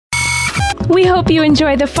We hope you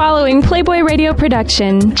enjoy the following Playboy Radio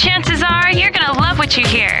production. Chances are you're going to love what you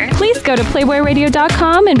hear. Please go to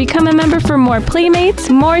playboyradio.com and become a member for more Playmates,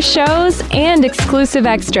 more shows, and exclusive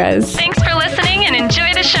extras. Thanks for listening and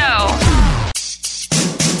enjoy the show.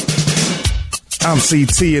 I'm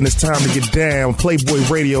CT and it's time to get down. Playboy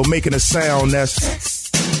Radio making a sound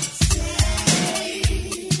that's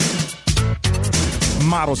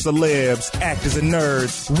models, celebs, actors, and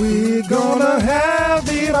nerds. We're gonna have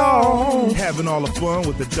it all. Having all the fun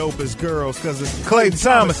with the dopest girls, cause it's Clayton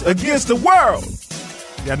Thomas against the world.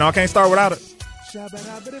 Yeah, no, I can't start without it.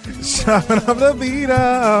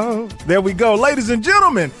 There we go. Ladies and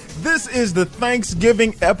gentlemen, this is the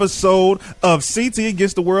Thanksgiving episode of CT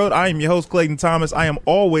Against the World. I am your host, Clayton Thomas. I am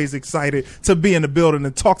always excited to be in the building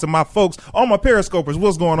and talk to my folks, all my Periscopers.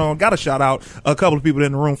 What's going on? Got to shout out a couple of people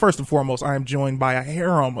in the room. First and foremost, I am joined by a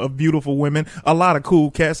harem of beautiful women, a lot of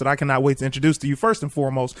cool cats that I cannot wait to introduce to you. First and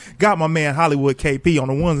foremost, got my man Hollywood KP on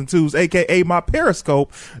the ones and twos, a.k.a. my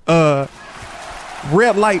Periscope.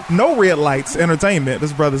 Red Light, no red lights entertainment.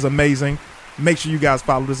 This brother's amazing. Make sure you guys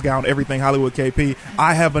follow this guy on everything Hollywood KP.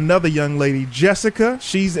 I have another young lady, Jessica.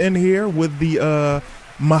 She's in here with the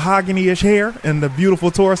mahogany-ish hair and the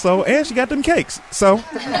beautiful torso, and she got them cakes. So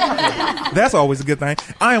that's always a good thing.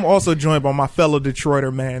 I am also joined by my fellow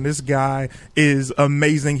Detroiter, man. This guy is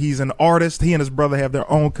amazing. He's an artist. He and his brother have their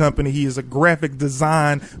own company. He is a graphic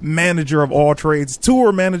design manager of all trades,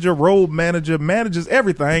 tour manager, road manager, manages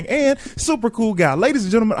everything, and super cool guy. Ladies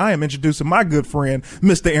and gentlemen, I am introducing my good friend,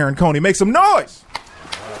 Mr. Aaron Coney. Make some noise.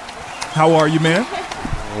 How are you, man?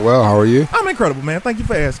 Well, how are you? I'm incredible, man. Thank you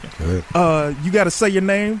for asking. Good. You got to say your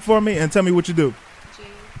name for me and tell me what you do. Jade,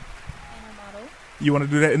 and I model. You want to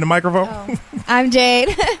do that in the microphone? Oh, I'm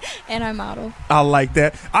Jade, and I model. I like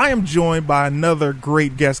that. I am joined by another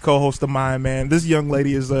great guest co-host of mine, man. This young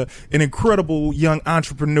lady is an incredible young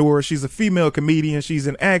entrepreneur. She's a female comedian. She's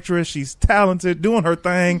an actress. She's talented, doing her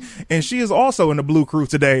thing, and she is also in the Blue Crew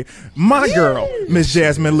today. My girl, Miss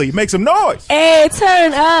Jasmine Lee. Make some noise. Hey,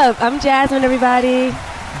 turn up. I'm Jasmine, everybody.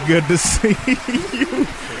 Good to see you.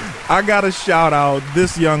 I got to shout out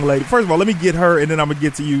this young lady. First of all, let me get her and then I'm going to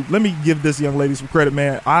get to you. Let me give this young lady some credit,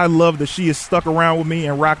 man. I love that she is stuck around with me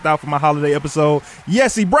and rocked out for my holiday episode.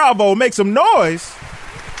 Yesy, bravo. Make some noise.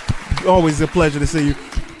 Always a pleasure to see you.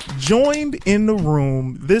 Joined in the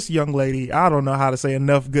room, this young lady, I don't know how to say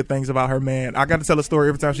enough good things about her, man. I got to tell a story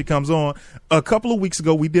every time she comes on. A couple of weeks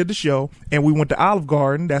ago, we did the show and we went to Olive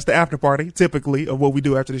Garden. That's the after party, typically, of what we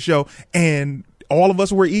do after the show. And all of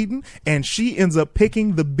us were eating, and she ends up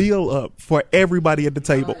picking the bill up for everybody at the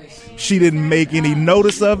table. She didn't make any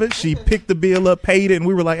notice of it. She picked the bill up, paid it, and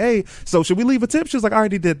we were like, hey, so should we leave a tip? She was like, I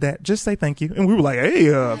already did that. Just say thank you. And we were like,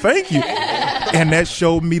 hey, thank you. And that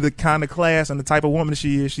showed me the kind of class and the type of woman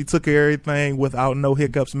she is. She took care of everything without no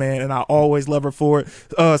hiccups, man, and I always love her for it.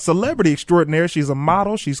 Celebrity extraordinaire. She's a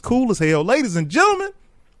model. She's cool as hell. Ladies and gentlemen,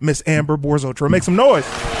 Miss Amber Borzotra. Make some noise.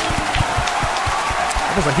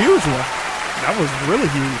 That was a huge one. That was really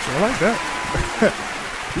huge. I like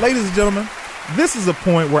that. Ladies and gentlemen, this is a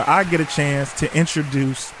point where I get a chance to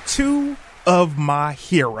introduce two of my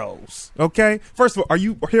heroes. Okay? First of all, are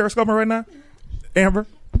you periscoping right now? Amber?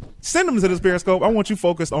 Send them to this Periscope. I want you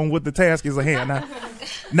focused on what the task is at hand.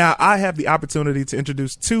 Now, I have the opportunity to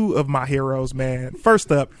introduce two of my heroes, man.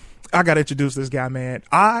 First up, I got to introduce this guy, man.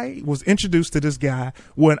 I was introduced to this guy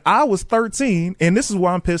when I was 13, and this is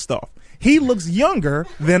why I'm pissed off. He looks younger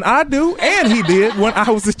than I do, and he did when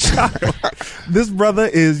I was a child. This brother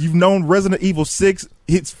is, you've known Resident Evil 6.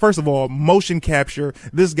 It's, first of all, motion capture.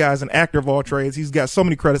 This guy's an actor of all trades. He's got so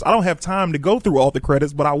many credits. I don't have time to go through all the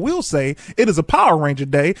credits, but I will say it is a Power Ranger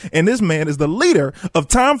day, and this man is the leader of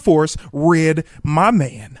Time Force Red, my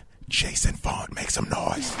man, Jason Faunt. Make some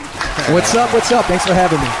noise. What's up? What's up? Thanks for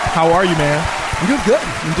having me. How are you, man? I'm doing good.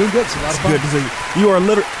 I'm doing good. It's a lot of fun. Good to see you. You are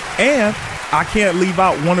literally, and I can't leave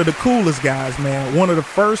out one of the coolest guys, man. One of the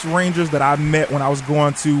first Rangers that I met when I was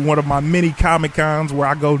going to one of my many Comic-Cons where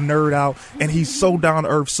I go nerd out, and he's so down to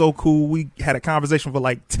earth, so cool. We had a conversation for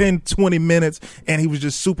like 10, 20 minutes, and he was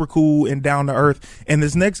just super cool and down to earth. And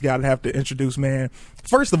this next guy I'd have to introduce, man,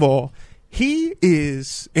 first of all, he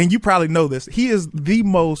is, and you probably know this, he is the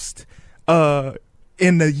most,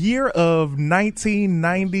 in the year of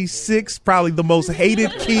 1996, probably the most hated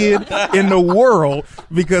kid in the world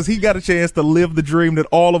because he got a chance to live the dream that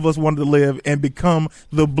all of us wanted to live and become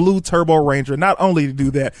the Blue Turbo Ranger. Not only to do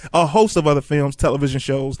that, a host of other films, television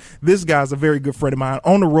shows. This guy's a very good friend of mine,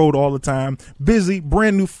 on the road all the time, busy,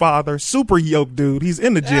 brand new father, super yoked dude. He's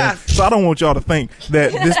in the gym. So I don't want y'all to think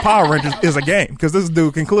that this Power Rangers is a game because this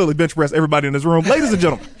dude can clearly bench press everybody in this room. Ladies and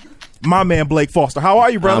gentlemen, my man Blake Foster. How are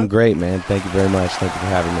you, brother? I'm great, man. Thank you very much. Thank you for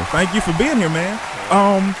having me. Thank you for being here,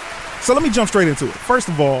 man. So let me jump straight into it. First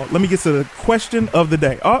of all, let me get to the question of the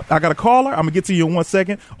day. Oh, I got a caller. I'm going to get to you in 1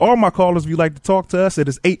 second. All my callers, if you'd like to talk to us, it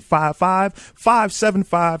is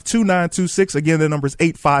 855-575-2926. Again, the number is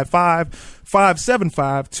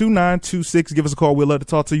 855-575-2926. Give us a call. We'd love to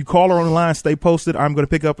talk to you. Caller on the line. Stay posted. I'm going to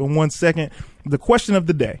pick up in 1 second. The question of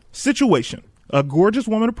the day. Situation. A gorgeous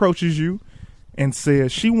woman approaches you and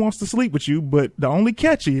says she wants to sleep with you, but the only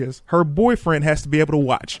catch is her boyfriend has to be able to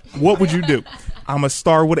watch. What would you do? I'm going to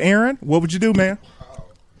start with Aaron. What would you do, man?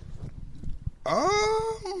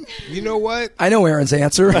 You know what? I know Aaron's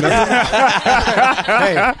answer. Hey,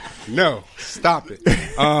 no, stop it.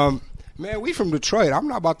 Man, we from Detroit. I'm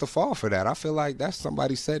not about to fall for that. I feel like that's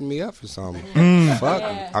somebody setting me up for something. Fuck.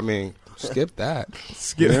 I mean, skip that.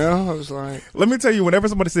 Skip. You know, I was like, Let me tell you, whenever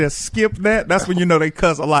somebody says skip that, that's when you know they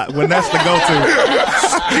cuss a lot. When that's the go-to.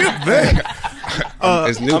 Skip that.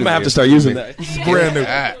 it's new. I'm going to have to start using that. It's brand new.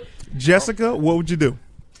 Jessica, what would you do?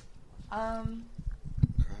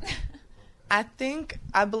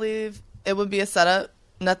 I believe it would be a setup.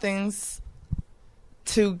 Nothing's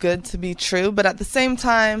too good to be true, but at the same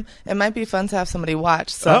time, it might be fun to have somebody watch.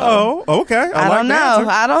 So Okay. I like don't the know. answer.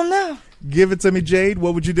 I don't know. Give it to me, Jade.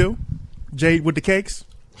 What would you do? Jade with the cakes?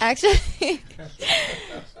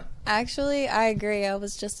 Actually, I agree. I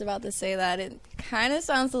was just about to say that. It kind of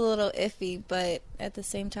sounds a little iffy, but at the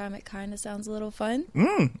same time, it kind of sounds a little fun.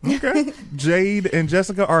 Okay. Jade and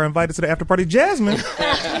Jessica are invited to the after party. Jasmine,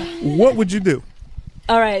 what would you do?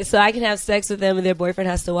 All right, so I can have sex with them and their boyfriend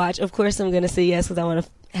has to watch. Of course, I'm going to say yes because I want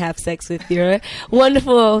to have sex with your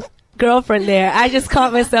wonderful girlfriend there. I just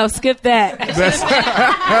caught myself. Skip that.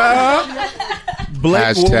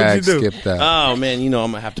 Blake, what would you do? Skip that. Oh, man, I'm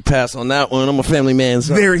going to have to pass on that one. I'm a family man.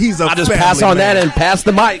 So He's a I'll just family pass on man. that and pass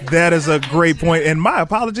the mic. That is a great point, and my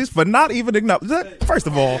apologies for not even acknowledging. First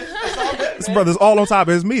of all, this brother's all on top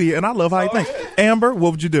of his media, and I love how he thinks. Amber,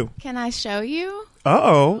 what would you do? Can I show you?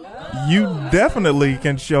 You definitely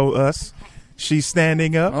can show us. She's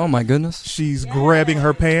standing up. Oh, my goodness. She's grabbing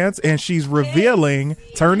her pants, and she's revealing.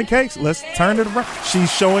 Turn the cakes. Let's turn it around.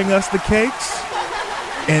 She's showing us the cakes.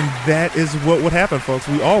 And that is what would happen, folks.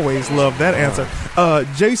 We always love that answer.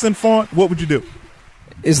 Jason Faunt, what would you do?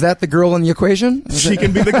 Is that the girl in the equation? She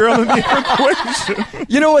can be the girl in the equation.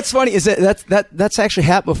 You know what's funny is that's actually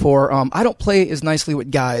happened before. I don't play as nicely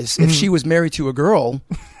with guys. If she was married to a girl,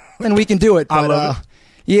 then we can do it. But, I love it.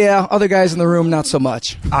 Yeah, other guys in the room, not so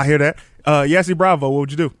much. I hear that. Yassi Bravo, what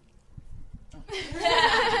would you do?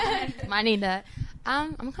 Might need that.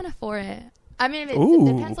 I'm kind of for it. I mean, it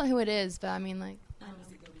depends on who it is, but I mean, like,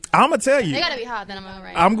 I'm going to tell you. they gotta be hot, then I'm all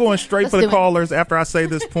right. I'm going straight Let's for the do it. callers after I say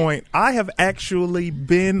this point. I have actually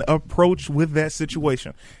been approached with that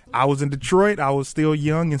situation. I was in Detroit. I was still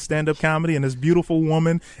young in stand-up comedy, and this beautiful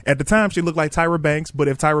woman, at the time, she looked like Tyra Banks, but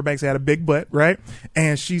if Tyra Banks had a big butt, right?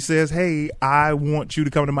 And she says, hey, I want you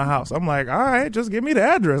to come to my house. I'm like, all right, just give me the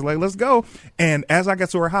address. Like, let's go. And as I got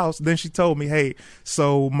to her house, then she told me, hey,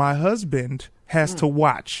 so my husband has to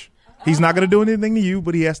watch. He's not going to do anything to you,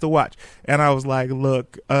 but he has to watch. And I was like,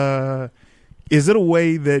 look, is it a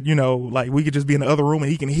way that, like we could just be in the other room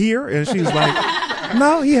and he can hear? And she was like,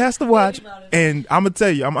 no, he has to watch. And I'm going to tell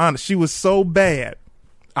you, I'm honest. She was so bad.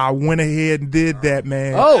 I went ahead and did that,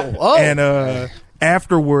 man. Oh. And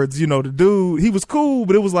afterwards, the dude, he was cool,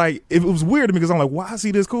 but it was like, it was weird to me because I'm like, why is he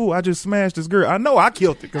this cool? I just smashed this girl. I know I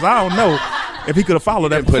killed it because I don't know if he could have followed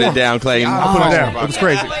that. Put it down, Clayton. I put it down. It was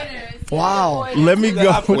crazy. Wow. Let me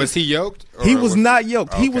go. Was he yoked? He was not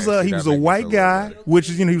yoked. He Okay, was see, a that white makes it a guy, little better. which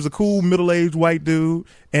is he was a cool middle-aged white dude,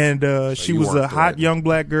 and she you was a weren't hot good. young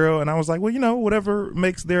black girl. And I was like, well, whatever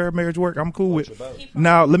makes their marriage work, I'm cool with.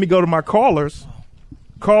 Now let me go to my callers.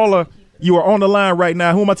 Caller, you are on the line right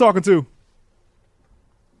now. Who am I talking to?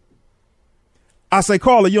 I say,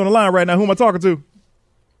 caller, you on the line right now. Who am I talking to?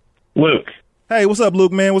 Luke. Hey, what's up,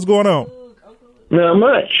 Luke? Man, what's going on? Not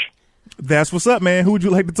much. That's what's up, man. Who would you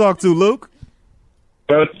like to talk to, Luke?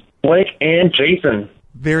 Both Blake and Jason.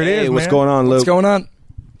 There it is, Hey, what's man. going on, Luke? What's going on?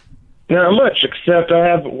 Not much, except I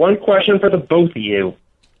have one question for the both of you.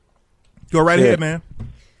 Go right Yeah. ahead, man.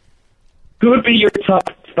 Who would be your top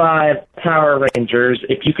 5 Power Rangers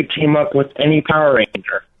if you could team up with any Power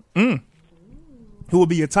Ranger? Who would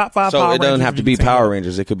be your top 5 So Power it doesn't Rangers have if to you be could team Power up?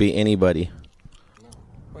 Rangers. It could be anybody.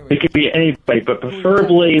 It could be anybody, but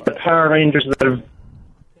preferably the Power Rangers that have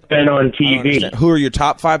been on TV. Who are your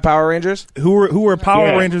top 5 Power Rangers? Who are Power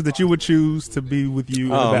Yeah. Rangers that you would choose to be with you?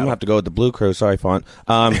 in Oh, I'm the going to have to go with the Blue Crew. Sorry, Font.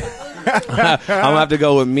 I'm going to have to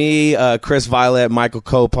go with me, Chris Violet, Michael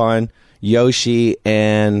Copon, Yoshi,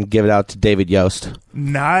 and give it out to David Yost.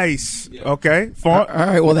 Nice. Okay. Faunt? All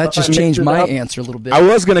right. Well, that just changed my answer a little bit. I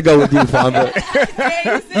was going to go with you, Faunt, but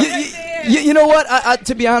You know what?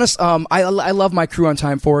 To be honest, I love my crew on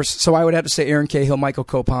Time Force, so I would have to say Aaron Cahill, Michael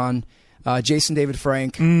Copon, Jason David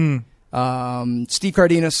Frank, Steve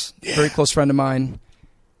Cardenas, very close friend of mine.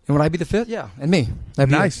 And would I be the fifth? Yeah, and me.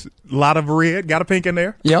 Nice. A lot of red. Got a pink in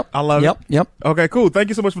there. Yep. I love it. Yep. Okay, cool. Thank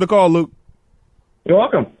you so much for the call, Luke. You're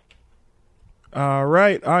welcome. All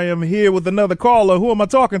right. I am here with another caller. Who am I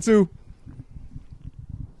talking to?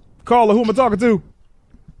 Caller, who am I talking to?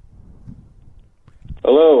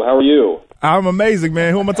 Hello, how are you? I'm amazing,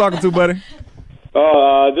 man. Who am I talking to, buddy?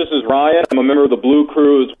 This is Ryan. I'm a member of the Blue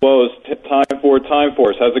Crew as well as Time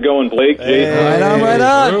Force. How's it going, Blake? Jason? Right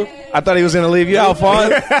on. I thought he was going to leave you out,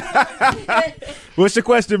 Faunt. What's your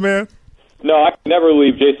question, man? No, I can never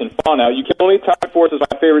leave Jason Faunt out. You can only Time Force is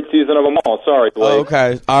my favorite season of them all. Sorry, Blake.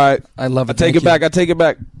 Okay. All right. I love it. I take it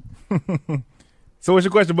back. So what's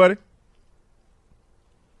your question, buddy?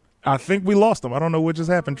 I think we lost him. I don't know what just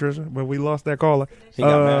happened, Trisha, but we lost that caller. He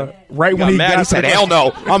got mad. Right when He got mad. He said, hell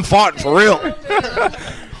no. I'm Faunt for real.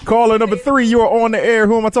 Caller number 3, you are on the air.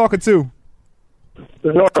 Who am I talking to? This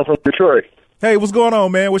is Norman from Detroit. Hey, what's going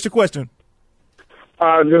on, man? What's your question?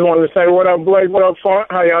 I just wanted to say what up, Blake. What up, Faunt?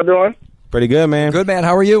 How y'all doing? Pretty good, man. Good, man.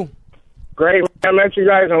 How are you? Great. I met you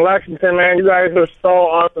guys in Lexington, man. You guys are so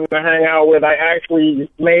awesome to hang out with. I actually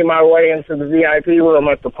made my way into the VIP room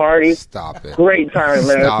at the party. Stop it. Great time,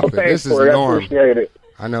 man. Stop So it. thanks This is for it. I Norm. appreciate it.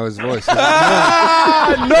 I know his voice. Norm!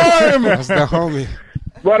 That's the homie.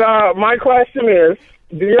 But my question is,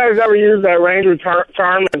 do you guys ever use that Ranger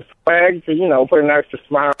charm and swag to, put an extra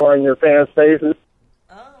smile on your fans' faces?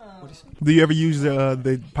 Do you ever use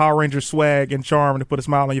the Power Ranger swag and charm to put a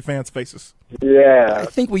smile on your fans' faces? Yeah. I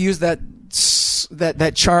think we use that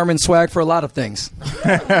charm and swag for a lot of things.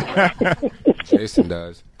 Jason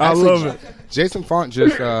does. I love it. Jason Faunt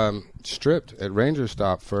just stripped at Ranger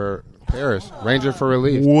Stop for Paris. Ranger for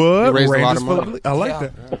Relief. What? He raised a lot Rangers of money. for Relief. I like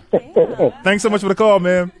that. Thanks so much for the call,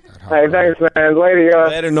 man. Hey, thanks, man. Later,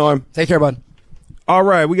 Later, Norm. Take care, bud. All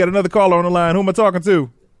right, we got another caller on the line. Who am I talking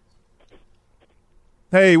to?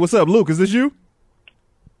 Hey, what's up, Luke? Is this you?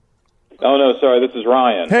 Oh, no, sorry. This is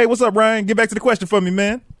Ryan. Hey, what's up, Ryan? Get back to the question for me,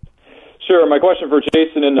 man. Sure. My question for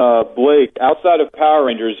Jason and Blake, outside of Power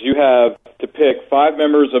Rangers, you have to pick 5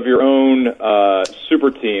 members of your own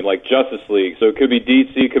super team, like Justice League. So it could be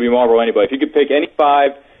DC, it could be Marvel, anybody. If you could pick any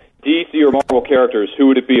 5 DC or Marvel characters, who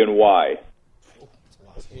would it be and why?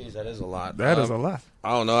 Jeez, that is a lot. That is a lot. I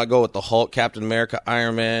don't know. I go with the Hulk, Captain America,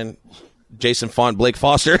 Iron Man, Jason Faunt, Blake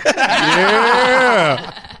Foster.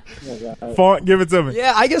 Yeah. Faunt, give it to me.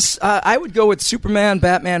 Yeah, I guess I would go with Superman,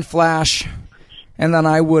 Batman, Flash, and then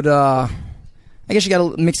I would. I guess you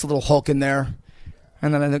got to mix a little Hulk in there,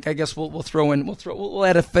 and then I guess we'll throw in we'll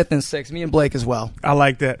add a 5th and 6th. Me and Blake as well. I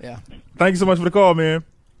like that. Yeah. Thank you so much for the call, man.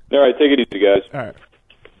 All right, take it easy, guys.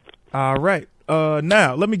 All right.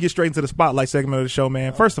 Now, let me get straight into the spotlight segment of the show,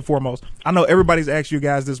 man. First and foremost, I know everybody's asked you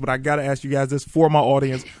guys this, but I got to ask you guys this for my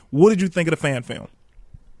audience. What did you think of the fan film?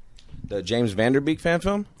 The James Vanderbeek fan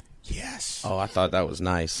film? Yes. Oh, I thought that was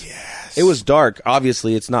nice. Yes. It was dark.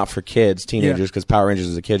 Obviously, it's not for kids, teenagers, because Power Rangers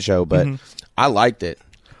is a kid show, but I liked it.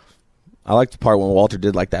 I liked the part when Walter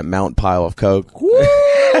did like that mount pile of coke. Woo!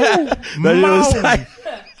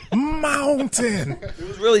 Mountain. It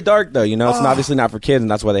was really dark, though. It's obviously not for kids,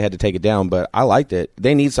 and that's why they had to take it down. But I liked it.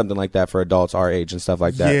 They need something like that for adults our age and stuff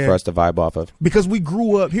like that for us to vibe off of. Because we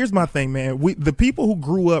grew up. Here's my thing, man. The people who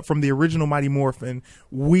grew up from the original Mighty Morphin,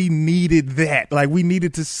 we needed that. Like, we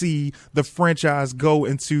needed to see the franchise go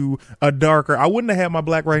into a darker. I wouldn't have had my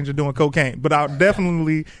Black Ranger doing cocaine, but I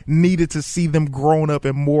definitely needed to see them grown up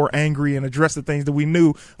and more angry and address the things that we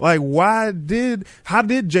knew. Like, how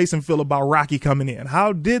did Jason feel about Rocky coming in?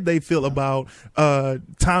 How did they feel about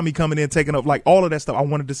Tommy coming in, taking up, like, all of that stuff? I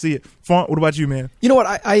wanted to see it. Faunt, what about you, man? You know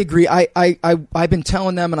what? I agree. I've been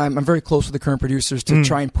telling them, and I'm very close with the current producers to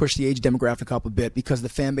try and push the age demographic up a bit because the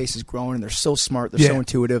fan base is growing and they're so smart, they're so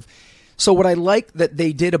intuitive. So what I like that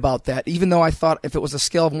they did about that, even though I thought if it was a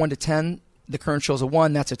scale of 1 to 10, the current show's a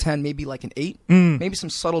 1, that's a 10, maybe like an 8, maybe some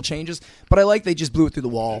subtle changes. But I like they just blew it through the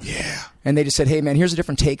wall. Yeah. And they just said, hey, man, here's a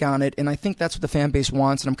different take on it. And I think that's what the fan base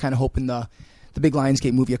wants, and I'm kind of hoping the Big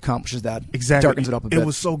Lionsgate movie accomplishes that. Exactly. Darkens it up a bit. It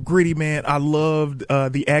was so gritty, man. I loved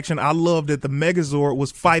the action. I loved that the Megazord was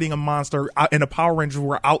fighting a monster and the Power Rangers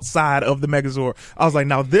were outside of the Megazord. I was like,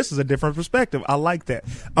 now this is a different perspective. I like that.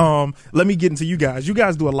 Let me get into you guys. You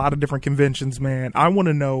guys do a lot of different conventions, man. I want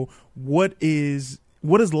to know what is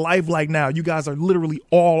life like now? You guys are literally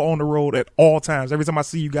all on the road at all times. Every time I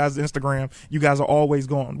see you guys on Instagram, you guys are always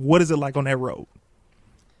gone. What is it like on that road?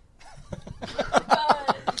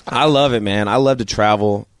 I love it, man. I love to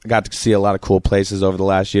travel. I got to see a lot of cool places over the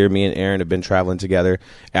last year. Me and Aaron have been traveling together.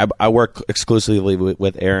 I work exclusively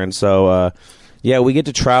with Aaron, so yeah, we get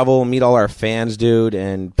to travel, meet all our fans, dude,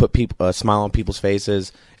 and put a smile on people's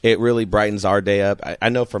faces. It really brightens our day up. I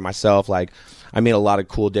know for myself, like, I meet a lot of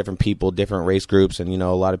cool different people, different race groups, and, you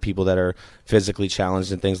know, a lot of people that are physically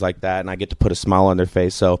challenged and things like that, and I get to put a smile on their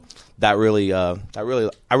face. So that really, I really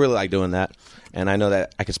like doing that. And I know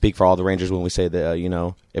that I can speak for all the Rangers when we say that, you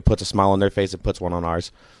know, it puts a smile on their face, it puts one on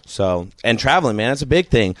ours. So, and traveling, man, that's a big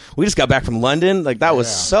thing. We just got back from London. Like, that was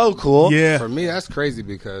so cool. Yeah. For me, that's crazy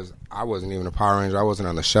because I wasn't even a Power Ranger. I wasn't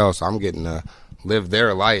on the show, so I'm getting to live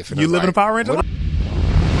their life. And you live in a Power Ranger life?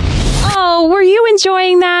 Oh, were you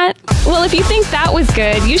enjoying that? Well, if you think that was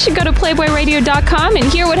good, you should go to PlayboyRadio.com and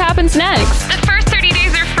hear what happens next. The first 30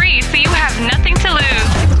 days are free, so you have nothing to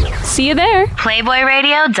lose. See you there.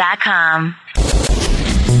 PlayboyRadio.com.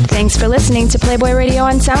 Thanks for listening to Playboy Radio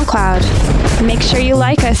on SoundCloud. Make sure you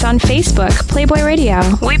like us on Facebook, Playboy Radio.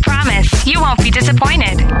 We promise you won't be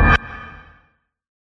disappointed.